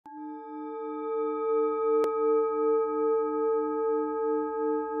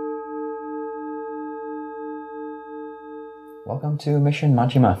Welcome to Mission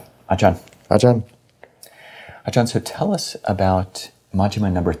Majjhima. Ajahn. Ajahn, so tell us about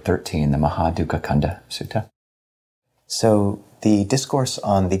Majjhima number 13, the Mahādukkhakkhandha Sutta. So the discourse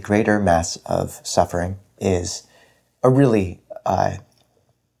on the greater mass of suffering is a really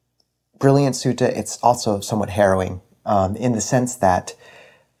brilliant sutta. It's also somewhat harrowing in the sense that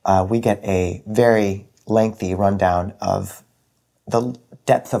we get a very lengthy rundown of the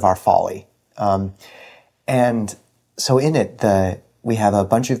depth of our folly. And so in it, we have a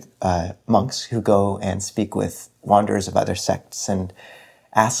bunch of monks who go and speak with wanderers of other sects and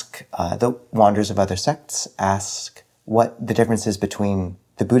ask the wanderers of other sects, ask what the difference is between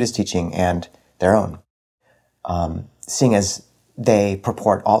the Buddha's teaching and their own, seeing as they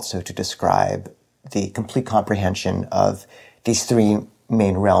purport also to describe the complete comprehension of these three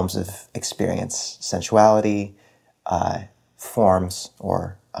main realms of experience: sensuality, forms,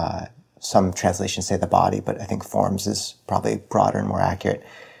 or some translations say the body, but I think forms is probably broader and more accurate,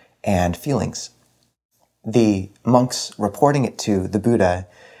 and feelings. The monks reporting it to the Buddha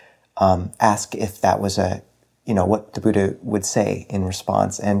ask if that was what the Buddha would say in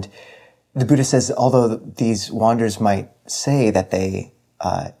response. And the Buddha says, although these wanderers might say that they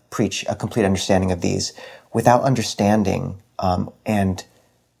preach a complete understanding of these, without understanding and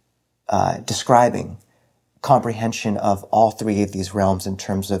describing comprehension of all three of these realms in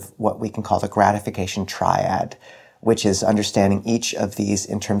terms of what we can call the gratification triad, which is understanding each of these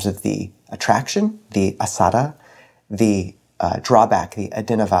in terms of the attraction, the asada, the drawback, the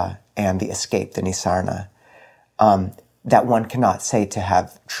adinava, and the escape, the nisarna, that one cannot say to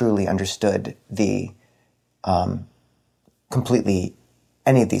have truly understood the completely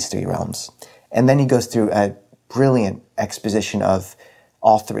any of these three realms. And then he goes through a brilliant exposition of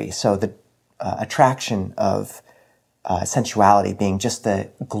all three. So the attraction of sensuality being just the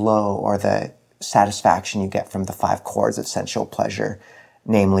glow or the satisfaction you get from the five chords of sensual pleasure,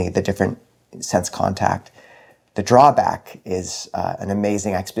 namely the different sense contact. The drawback is an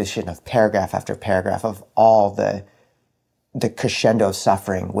amazing exposition of paragraph after paragraph of all the crescendo of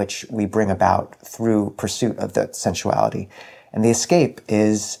suffering which we bring about through pursuit of the sensuality. And the escape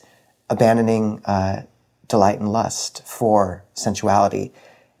is abandoning delight and lust for sensuality.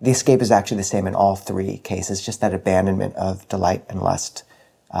 The escape is actually the same in all three cases, just that abandonment of delight and lust,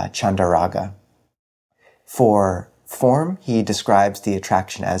 chandaraga. For form, he describes the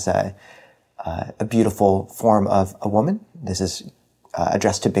attraction as a beautiful form of a woman. This is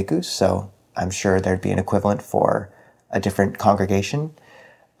addressed to bhikkhus, so I'm sure there'd be an equivalent for a different congregation.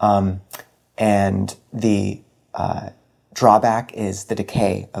 And the drawback is the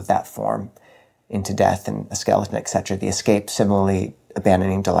decay of that form into death and a skeleton, etc. The escape, similarly,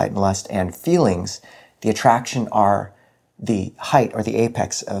 abandoning delight and lust. And feelings, the attraction are the height or the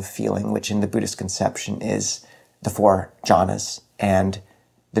apex of feeling, which in the Buddhist conception is the four jhanas. And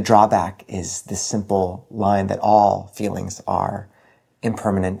the drawback is this simple line that all feelings are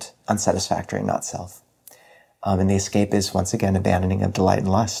impermanent, unsatisfactory, not self. And the escape is, once again, abandoning of delight and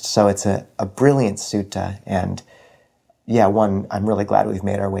lust. So it's a brilliant sutta, and one I'm really glad we've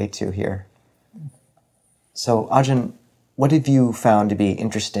made our way to here. So, Ajahn, what have you found to be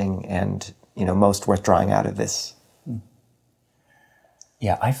interesting and, most worth drawing out of this?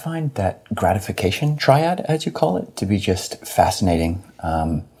 Yeah, I find that gratification triad, as you call it, to be just fascinating.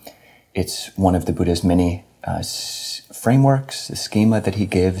 It's one of the Buddha's many frameworks, the schema that he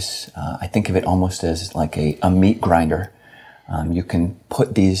gives. I think of it almost as like a meat grinder. You can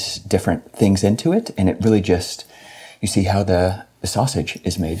put these different things into it, and it really just, you see how the sausage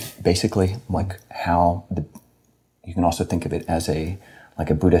is made, basically, like how you can also think of it as a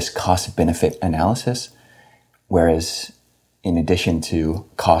Buddhist cost-benefit analysis, whereas in addition to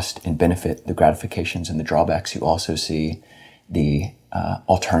cost and benefit, the gratifications and the drawbacks, you also see the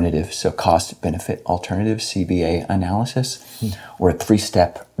alternative, so cost-benefit alternative, CBA analysis, or a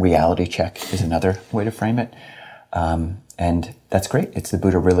three-step reality check is another way to frame it. And that's great. It's the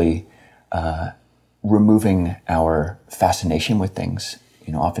Buddha really removing our fascination with things.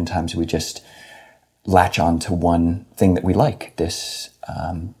 Oftentimes we just latch on to one thing that we like.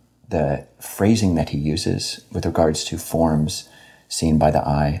 The phrasing that he uses with regards to forms seen by the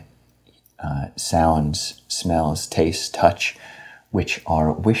eye, sounds, smells, taste, touch, which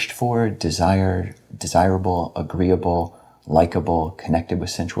are wished for, desired, desirable, agreeable, likable, connected with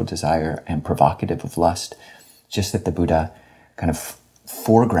sensual desire, and provocative of lust. Just that the Buddha kind of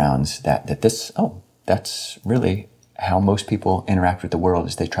foregrounds that's really how most people interact with the world,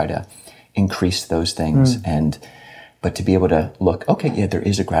 is they try to increase those things. But to be able to look, there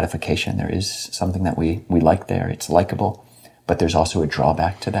is a gratification, there is something that we like there, it's likable, but there's also a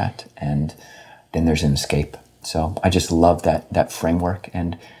drawback to that, and then there's an escape. So I just love that framework,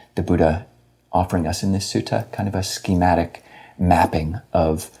 and the Buddha offering us in this sutta kind of a schematic mapping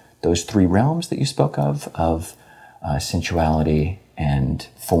of those three realms that you spoke of sensuality and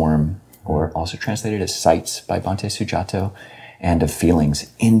form, or also translated as sights by Bhante Sujato, and of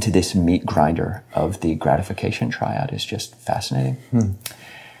feelings into this meat grinder of the gratification triad is just fascinating.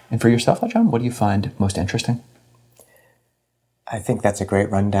 And for yourself, Ajahn, what do you find most interesting? I think that's a great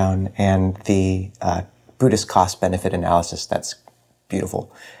rundown, and the Buddhist cost-benefit analysis, that's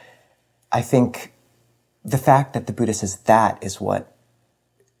beautiful. I think the fact that the Buddha says that is what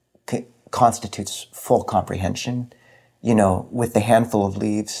constitutes full comprehension, with the handful of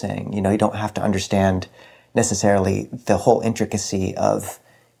leaves saying, you don't have to understand necessarily the whole intricacy of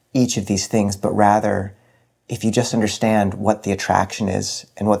each of these things, but rather, if you just understand what the attraction is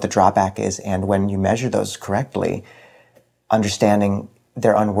and what the drawback is, and when you measure those correctly, understanding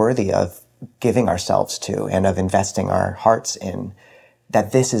they're unworthy of giving ourselves to and of investing our hearts in,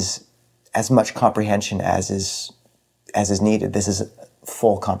 that this is as much comprehension as is needed. This is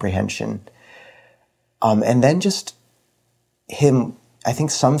full comprehension. And then just I think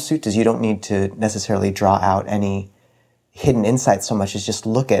some suttas you don't need to necessarily draw out any hidden insights so much as just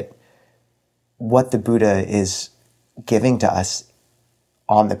look at what the Buddha is giving to us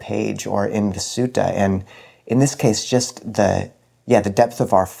on the page or in the sutta. And in this case, just the depth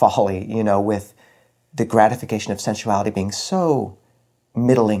of our folly, with the gratification of sensuality being so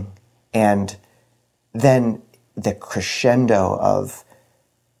middling, and then the crescendo of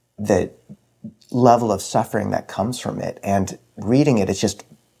the level of suffering that comes from it. And reading it, it's just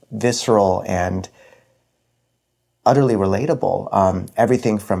visceral and utterly relatable.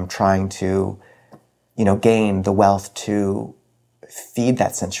 Everything from trying to, gain the wealth to feed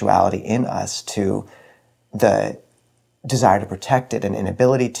that sensuality in us, to the desire to protect it and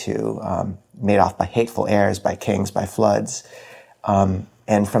inability to, made off by hateful heirs, by kings, by floods.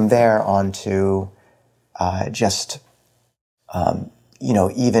 And from there on to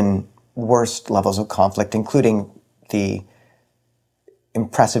even worse levels of conflict, including the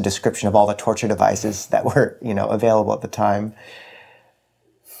impressive description of all the torture devices that were, available at the time.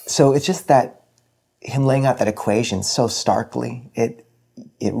 So it's just that him laying out that equation so starkly, it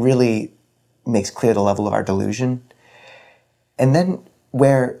really makes clear the level of our delusion. And then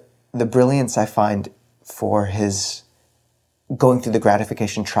where the brilliance I find for his going through the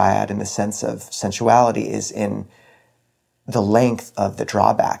gratification triad in the sense of sensuality is in the length of the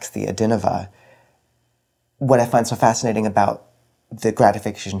drawbacks, the adinava. What I find so fascinating about the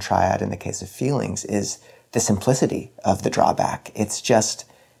gratification triad in the case of feelings is the simplicity of the drawback. It's just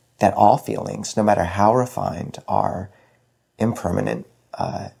that all feelings, no matter how refined, are impermanent,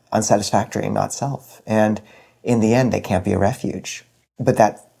 unsatisfactory, and not self. And in the end, they can't be a refuge. But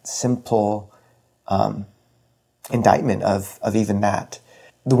that simple indictment of even that.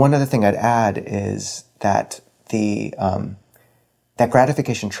 The one other thing I'd add is that that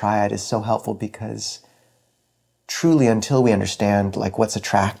gratification triad is so helpful because truly, until we understand what's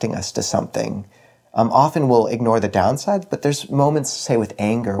attracting us to something, often we'll ignore the downsides, but there's moments, say with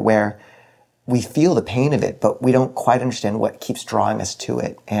anger, where we feel the pain of it, but we don't quite understand what keeps drawing us to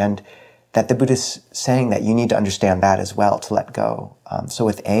it. And that the Buddha's saying that you need to understand that as well to let go. So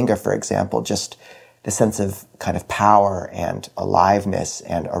with anger, for example, just the sense of kind of power and aliveness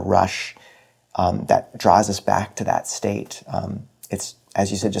and a rush that draws us back to that state. It's,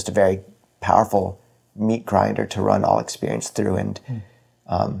 as you said, just a very powerful meat grinder to run all experience through, and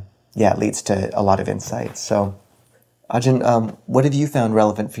it leads to a lot of insights. So, Ajahn, what have you found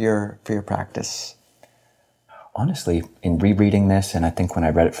relevant for your practice? Honestly, in rereading this, and I think when I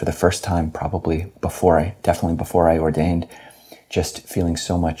read it for the first time, definitely before I ordained, just feeling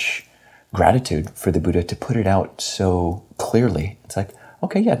so much gratitude for the Buddha to put it out so clearly. It's like,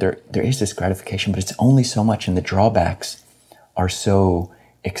 okay, yeah, there is this gratification, but it's only so much, and the drawbacks are so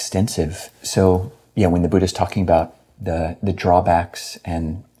extensive. So, yeah, when the Buddha's talking about the drawbacks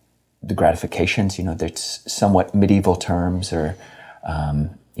and the gratifications, that's somewhat medieval terms, or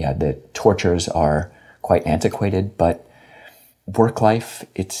the tortures are quite antiquated, but work life,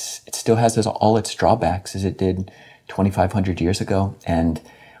 it still has all its drawbacks as it did 2,500 years ago, and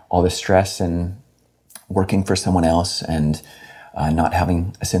all the stress and working for someone else and not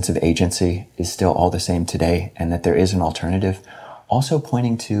having a sense of agency is still all the same today, and that there is an alternative. Also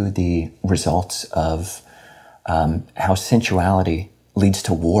pointing to the results of how sensuality leads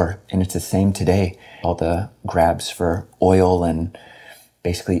to war, and it's the same today. All the grabs for oil, and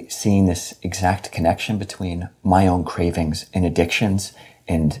basically seeing this exact connection between my own cravings and addictions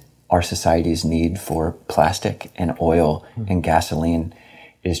and our society's need for plastic and oil and gasoline.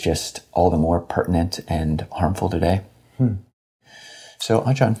 is just all the more pertinent and harmful today. So,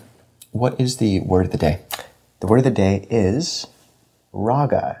 Ajahn, what is the word of the day? The word of the day is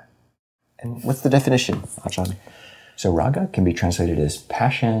raga. And what's the definition, Ajahn? So raga can be translated as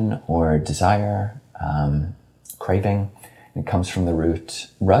passion or desire, craving. It comes from the root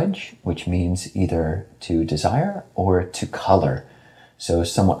raj, which means either to desire or to color. So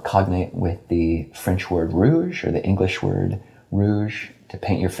somewhat cognate with the French word rouge or the English word rouge, to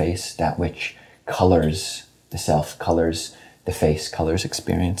paint your face, that which colors the self, colors the face, colors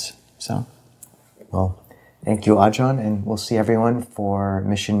experience. So, well, thank you, Ajahn, and we'll see everyone for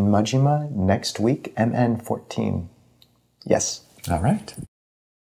Mission Majjhima next week, MN 14. Yes. All right.